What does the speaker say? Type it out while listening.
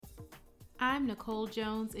I'm Nicole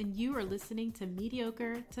Jones, and you are listening to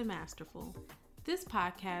Mediocre to Masterful. This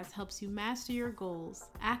podcast helps you master your goals,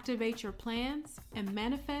 activate your plans, and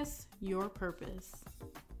manifest your purpose.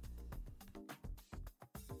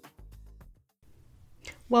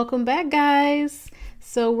 Welcome back, guys.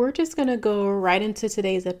 So we're just going to go right into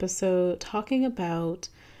today's episode talking about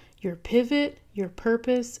your pivot, your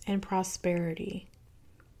purpose, and prosperity.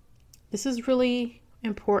 This is really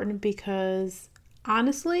important because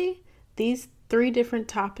honestly, these three different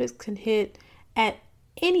topics can hit at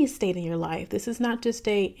any state in your life. This is not just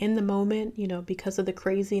in the moment, because of the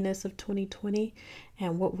craziness of 2020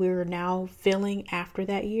 and what we're now feeling after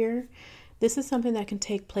that year. This is something that can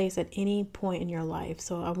take place at any point in your life.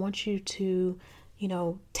 So I want you to,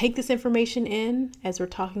 take this information in as we're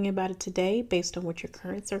talking about it today based on what your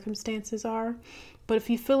current circumstances are. But if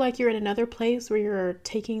you feel like you're in another place where you're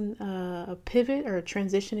taking a pivot or a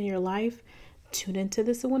transition in your life, tune into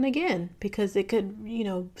this one again, because it could,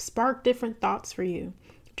 spark different thoughts for you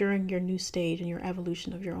during your new stage and your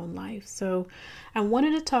evolution of your own life. So I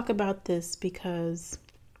wanted to talk about this because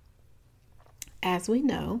as we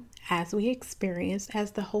know, as we experienced,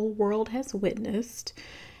 as the whole world has witnessed,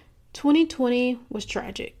 2020 was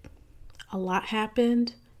tragic. A lot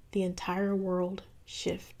happened. The entire world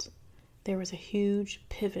shifted. There was a huge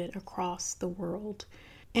pivot across the world.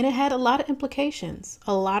 And it had a lot of implications,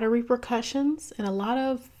 a lot of repercussions, and a lot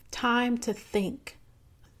of time to think.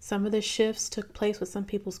 Some of the shifts took place with some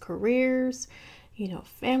people's careers,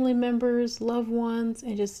 family members, loved ones,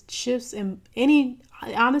 and just shifts in any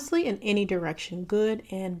direction, good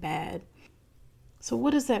and bad. So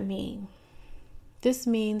what does that mean? This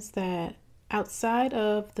means that outside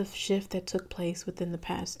of the shift that took place within the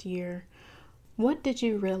past year, what did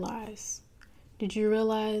you realize? Did you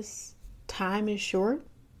realize time is short?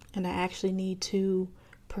 And I actually need to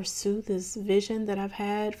pursue this vision that I've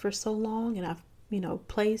had for so long and I've,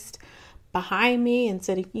 placed behind me and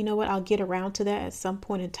said, I'll get around to that at some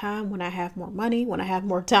point in time when I have more money, when I have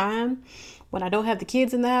more time, when I don't have the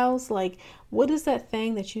kids in the house. Like, what is that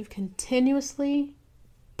thing that you've continuously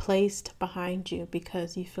placed behind you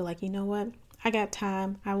because you feel like, I got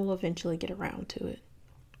time. I will eventually get around to it.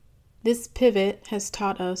 This pivot has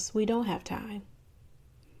taught us we don't have time.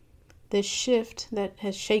 This shift that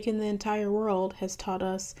has shaken the entire world has taught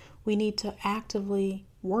us we need to actively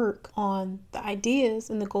work on the ideas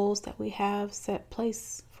and the goals that we have set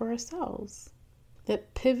place for ourselves.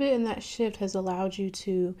 That pivot and that shift has allowed you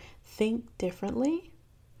to think differently,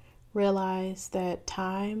 realize that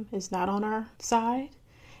time is not on our side,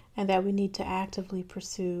 and that we need to actively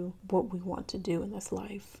pursue what we want to do in this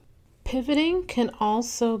life. Pivoting can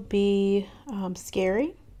also be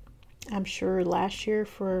scary. I'm sure last year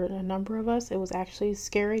for a number of us, it was actually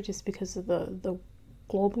scary just because of the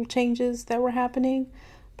global changes that were happening.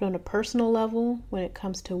 But on a personal level, when it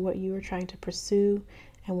comes to what you are trying to pursue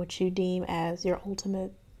and what you deem as your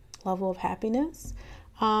ultimate level of happiness,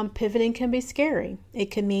 pivoting can be scary. It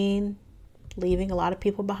can mean leaving a lot of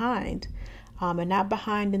people behind. And not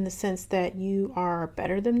behind in the sense that you are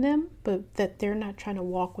better than them, but that they're not trying to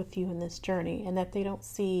walk with you in this journey and that they don't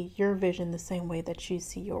see your vision the same way that you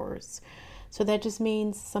see yours. So that just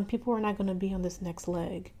means some people are not going to be on this next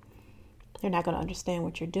leg. They're not going to understand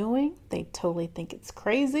what you're doing. They totally think it's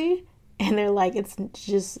crazy. And they're like, it's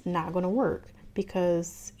just not going to work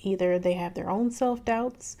because either they have their own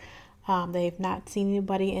self-doubts. They've not seen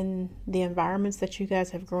anybody in the environments that you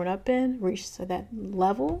guys have grown up in reach to that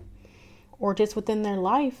level. Or just within their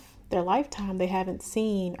lifetime, they haven't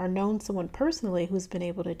seen or known someone personally who's been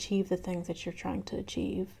able to achieve the things that you're trying to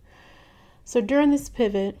achieve. So during this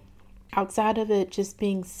pivot, outside of it just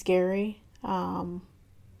being scary, in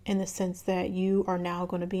the sense that you are now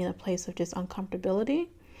going to be in a place of just uncomfortability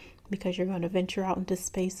because you're going to venture out into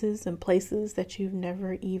spaces and places that you've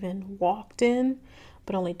never even walked in,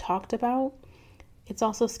 but only talked about. It's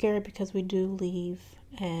also scary because we do leave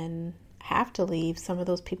and have to leave some of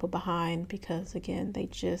those people behind because, again, they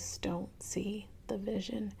just don't see the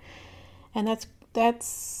vision. And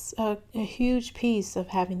that's a huge piece of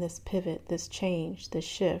having this pivot, this change, this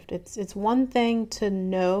shift. It's one thing to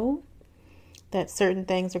know that certain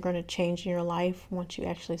things are going to change in your life once you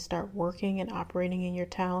actually start working and operating in your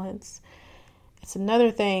talents. It's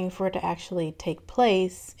another thing for it to actually take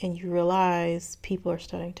place and you realize people are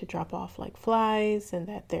starting to drop off like flies and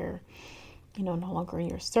that they're no longer in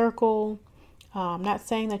your circle. I'm not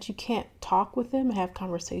saying that you can't talk with them and have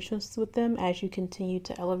conversations with them as you continue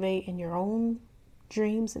to elevate in your own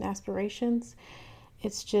dreams and aspirations.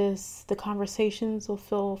 It's just the conversations will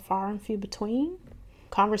feel far and few between.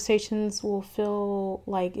 Conversations will feel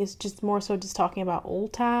like it's just more so just talking about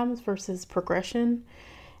old times versus progression.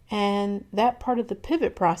 And that part of the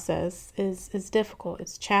pivot process is difficult.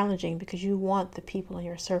 It's challenging because you want the people in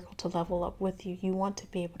your circle to level up with you. You want to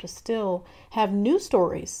be able to still have new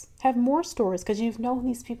stories, have more stories, because you've known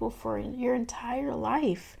these people for your entire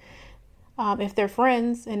life. If they're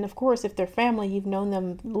friends, and of course, if they're family, you've known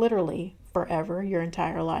them literally forever, your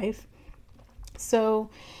entire life. So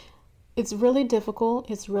it's really difficult.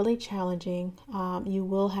 It's really challenging. You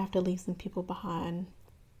will have to leave some people behind.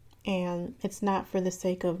 And it's not for the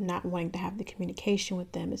sake of not wanting to have the communication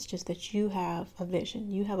with them. It's just that you have a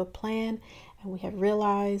vision, you have a plan, and we have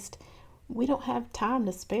realized we don't have time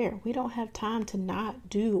to spare. We don't have time to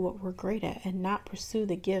not do what we're great at and not pursue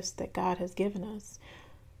the gifts that God has given us.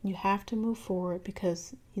 You have to move forward,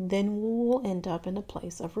 because then we will end up in a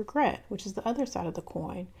place of regret, which is the other side of the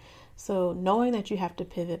coin. So knowing that you have to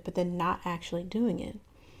pivot, but then not actually doing it,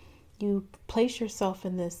 you place yourself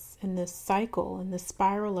in this cycle, in this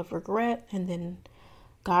spiral of regret, and then,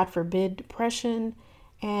 God forbid, depression,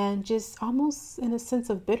 and just almost in a sense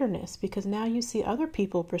of bitterness, because now you see other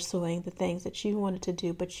people pursuing the things that you wanted to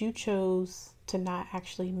do, but you chose to not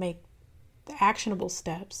actually make the actionable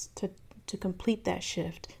steps to complete that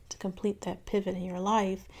shift, to complete that pivot in your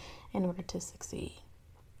life in order to succeed.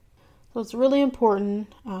 So it's really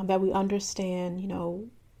important that we understand,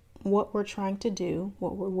 what we're trying to do,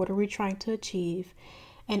 what are we trying to achieve,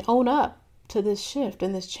 and own up to this shift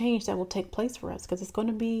and this change that will take place for us, because it's going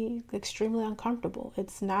to be extremely uncomfortable.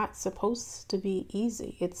 It's not supposed to be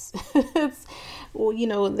easy. It's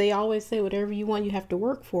well, they always say whatever you want, you have to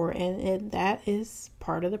work for, and that is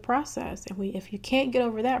part of the process. And if you can't get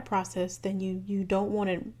over that process, then you don't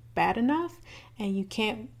want it bad enough, and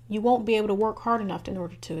you won't be able to work hard enough in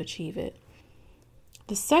order to achieve it.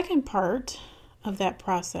 The second part of that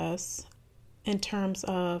process, in terms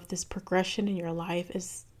of this progression in your life,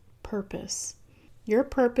 is purpose. Your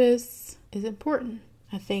purpose is important.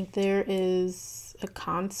 I think there is a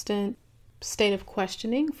constant state of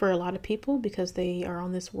questioning for a lot of people, because they are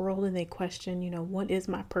on this world and they question, what is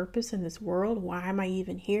my purpose in this world? Why am I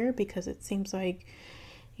even here? Because it seems like,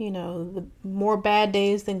 the more bad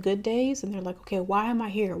days than good days. And they're like, okay, why am I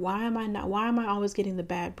here? Why am I always getting the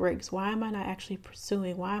bad breaks? Why am I not actually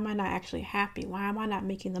pursuing? Why am I not actually happy? Why am I not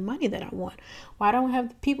making the money that I want? Why don't I have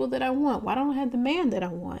the people that I want? Why don't I have the man that I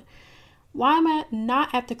want? Why am I not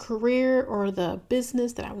at the career or the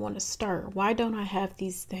business that I want to start? Why don't I have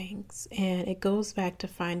these things? And it goes back to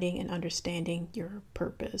finding and understanding your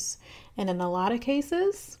purpose. And in a lot of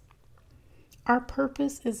cases, our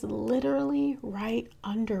purpose is literally right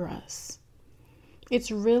under us.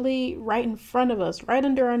 It's really right in front of us, right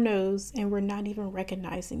under our nose, and we're not even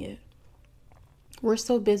recognizing it. We're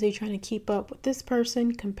so busy trying to keep up with this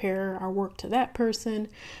person, compare our work to that person,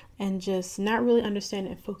 and just not really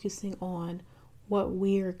understanding and focusing on what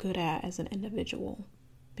we're good at as an individual,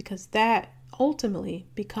 because that ultimately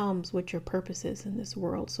becomes what your purpose is in this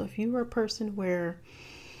world. So if you are a person where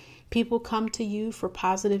people come to you for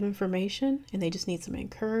positive information and they just need some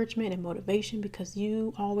encouragement and motivation because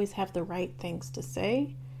you always have the right things to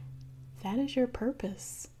say, that is your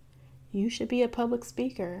purpose. You should be a public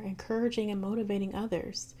speaker, encouraging and motivating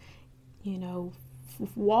others.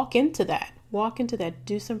 Walk into that.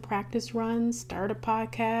 Do some practice runs, start a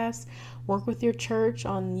podcast, work with your church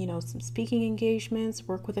on, some speaking engagements,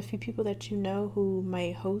 work with a few people that who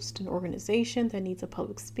may host an organization that needs a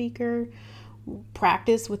public speaker.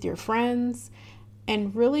 Practice with your friends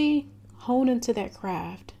and really hone into that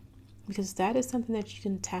craft, because that is something that you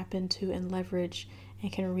can tap into and leverage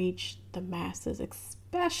and can reach the masses,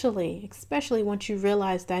 especially once you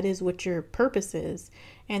realize that is what your purpose is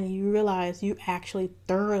and you realize you actually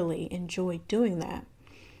thoroughly enjoy doing that,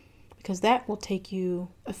 because that will take you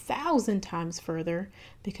 1,000 times further,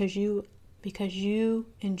 because you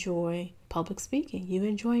enjoy public speaking. You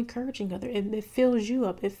enjoy encouraging others. It fills you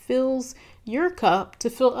up. It fills your cup to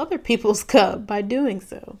fill other people's cup by doing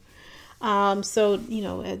so.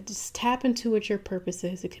 Just tap into what your purpose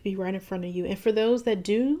is. It could be right in front of you. And for those that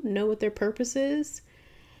do know what their purpose is,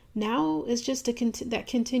 now it's just that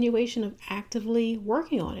continuation of actively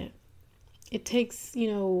working on it. It takes,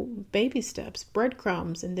 baby steps,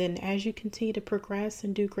 breadcrumbs. And then as you continue to progress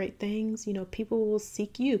and do great things, people will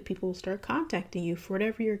seek you. People will start contacting you for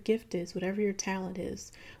whatever your gift is, whatever your talent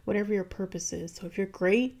is, whatever your purpose is. So if you're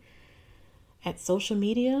great at social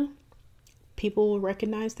media, people will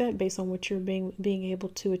recognize that based on what you're being able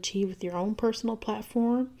to achieve with your own personal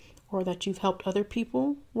platform, or that you've helped other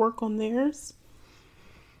people work on theirs.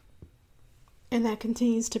 And that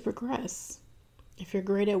continues to progress. If you're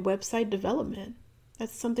great at website development,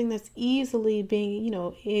 that's something that's easily being,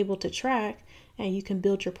 able to track, and you can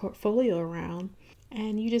build your portfolio around,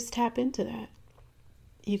 and you just tap into that.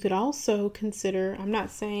 You could also consider, I'm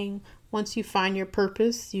not saying once you find your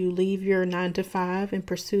purpose, you leave your 9 to 5 and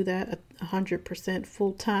pursue that 100%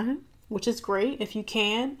 full time, which is great. If you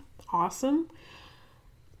can, awesome.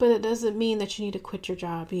 But it doesn't mean that you need to quit your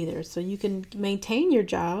job either. So you can maintain your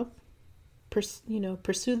job,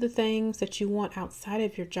 pursue the things that you want outside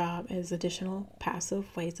of your job as additional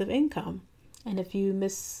passive ways of income. And if you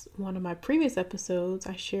miss one of my previous episodes,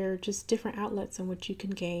 I share just different outlets in which you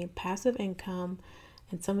can gain passive income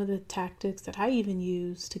and some of the tactics that I even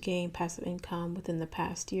use to gain passive income within the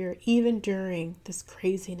past year, even during this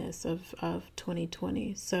craziness of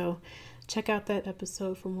 2020. So check out that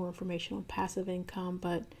episode for more information on passive income.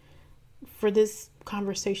 But for this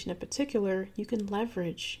conversation in particular, you can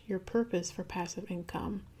leverage your purpose for passive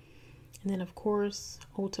income. And then, of course,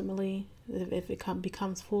 ultimately, if it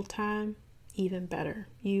becomes full-time, even better.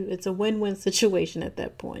 It's a win-win situation at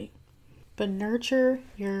that point. But nurture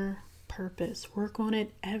your purpose. Work on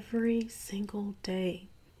it every single day.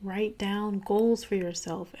 Write down goals for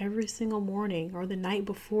yourself every single morning or the night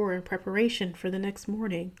before in preparation for the next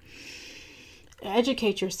morning.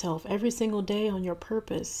 Educate yourself every single day on your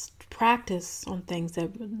purpose. Practice on things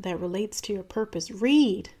that relates to your purpose.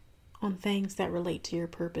 Read on things that relate to your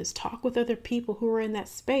purpose. Talk with other people who are in that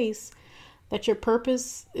space that your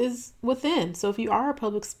purpose is within. So if you are a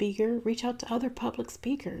public speaker, reach out to other public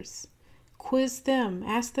speakers. Quiz them,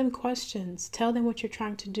 ask them questions, tell them what you're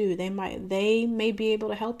trying to do. They may be able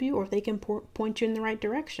to help you, or they can point you in the right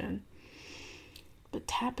direction. But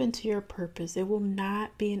tap into your purpose. It will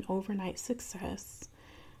not be an overnight success.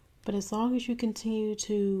 But as long as you continue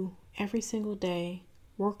to, every single day,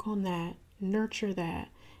 work on that, nurture that,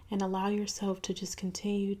 and allow yourself to just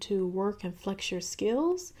continue to work and flex your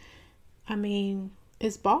skills,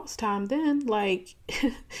 it's boss time then.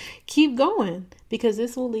 Keep going, because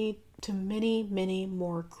this will lead to many, many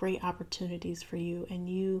more great opportunities for you and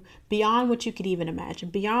you beyond what you could even imagine,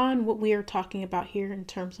 beyond what we are talking about here in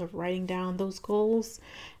terms of writing down those goals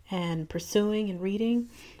and pursuing and reading.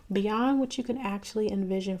 Beyond what you can actually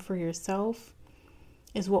envision for yourself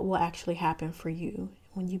is what will actually happen for you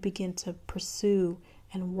when you begin to pursue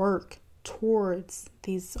and work towards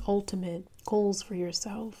these ultimate goals for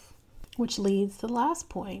yourself. Which leads to the last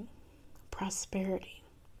point, prosperity.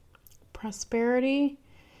 Prosperity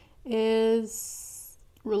is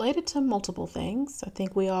related to multiple things. I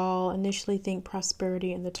think we all initially think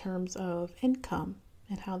prosperity in the terms of income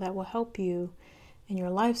and how that will help you in your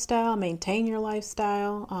lifestyle, maintain your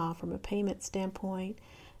lifestyle from a payment standpoint,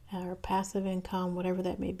 or passive income, whatever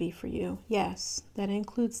that may be for you. Yes, that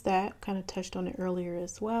includes that. Kind of touched on it earlier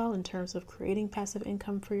as well in terms of creating passive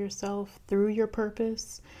income for yourself through your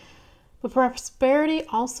purpose. But prosperity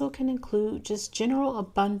also can include just general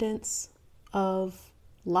abundance of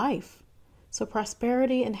life. So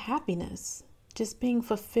prosperity and happiness, just being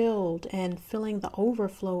fulfilled and feeling the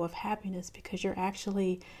overflow of happiness because you're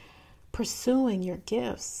actually pursuing your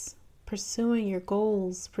gifts, pursuing your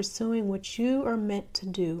goals, pursuing what you are meant to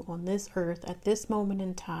do on this earth at this moment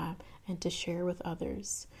in time and to share with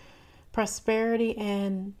others. Prosperity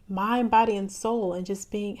and mind, body, and soul, and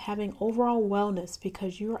just having overall wellness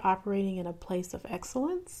because you're operating in a place of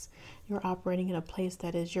excellence. You're operating in a place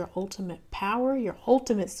that is your ultimate power, your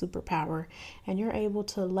ultimate superpower, and you're able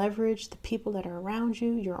to leverage the people that are around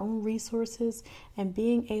you, your own resources, and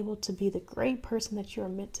being able to be the great person that you are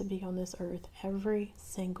meant to be on this earth every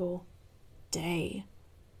single day.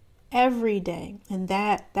 Every day. And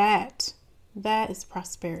that is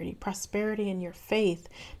prosperity. Prosperity in your faith,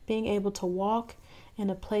 being able to walk in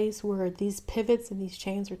a place where these pivots and these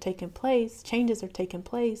changes are taking place,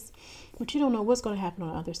 but you don't know what's going to happen on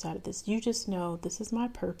the other side of this. You just know this is my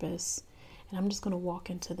purpose and I'm just going to walk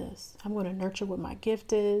into this. I'm going to nurture what my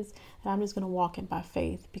gift is and I'm just going to walk in by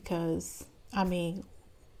faith because,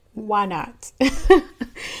 why not?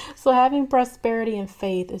 So having prosperity and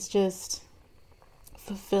faith is just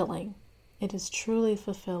fulfilling. It is truly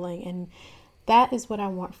fulfilling. And that is what I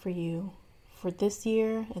want for you for this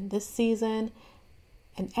year and this season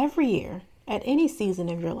and every year, at any season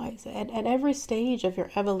of your life, at every stage of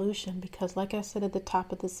your evolution. Because like I said at the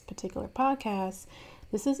top of this particular podcast,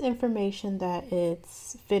 this is information that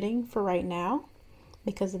it's fitting for right now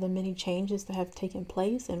because of the many changes that have taken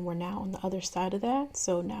place. And we're now on the other side of that.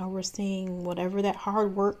 So now we're seeing whatever that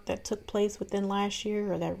hard work that took place within last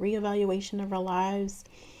year or that reevaluation of our lives.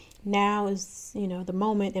 Now is, the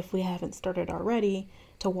moment, if we haven't started already,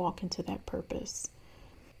 to walk into that purpose.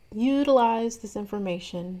 Utilize this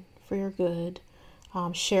information for your good.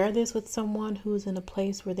 Share this with someone who's in a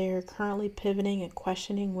place where they're currently pivoting and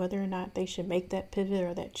questioning whether or not they should make that pivot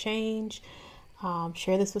or that change.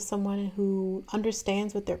 Share this with someone who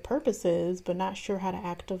understands what their purpose is, but not sure how to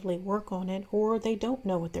actively work on it, or they don't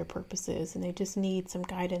know what their purpose is and they just need some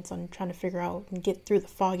guidance on trying to figure out and get through the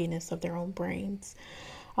fogginess of their own brains.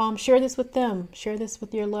 Share this with them. Share this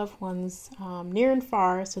with your loved ones, near and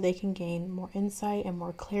far, so they can gain more insight and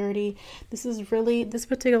more clarity. This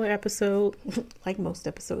particular episode, like most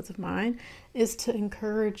episodes of mine, is to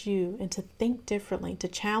encourage you and to think differently, to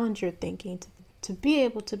challenge your thinking, to be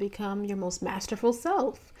able to become your most masterful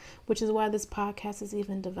self, which is why this podcast is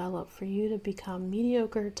even developed, for you to become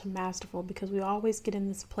mediocre to masterful, because we always get in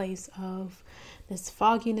this place of this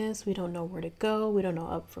fogginess. We don't know where to go. We don't know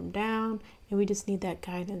up from down, and we just need that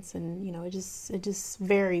guidance. And, it just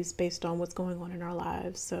varies based on what's going on in our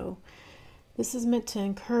lives. So this is meant to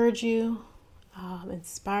encourage you,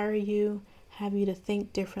 inspire you, have you to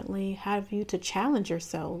think differently, have you to challenge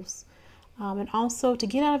yourselves. And also to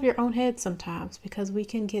get out of your own head sometimes, because we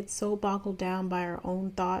can get so boggled down by our own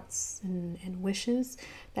thoughts and wishes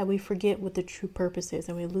that we forget what the true purpose is,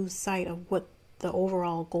 and we lose sight of what the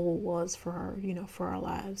overall goal was for our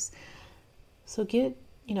lives. So get,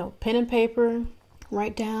 pen and paper,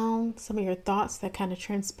 write down some of your thoughts that kind of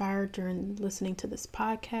transpired during listening to this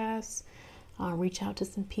podcast. Reach out to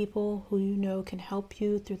some people who can help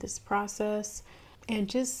you through this process. And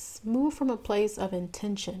just move from a place of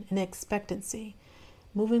intention and expectancy.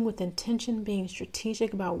 Moving with intention, being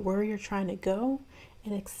strategic about where you're trying to go,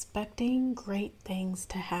 and expecting great things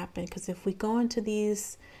to happen. Because if we go into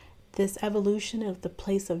this evolution of the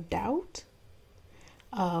place of doubt,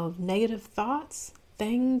 of negative thoughts,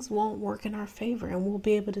 things won't work in our favor. And we'll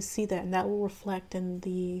be able to see that. And that will reflect in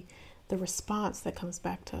the response that comes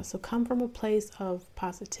back to us. So come from a place of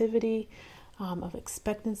positivity, of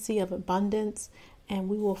expectancy, of abundance, and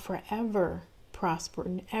we will forever prosper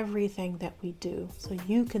in everything that we do. So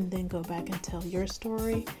you can then go back and tell your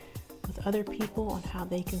story with other people on how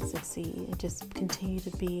they can succeed, and just continue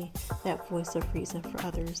to be that voice of reason for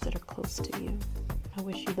others that are close to you. I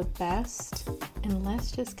wish you the best, and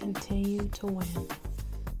let's just continue to win.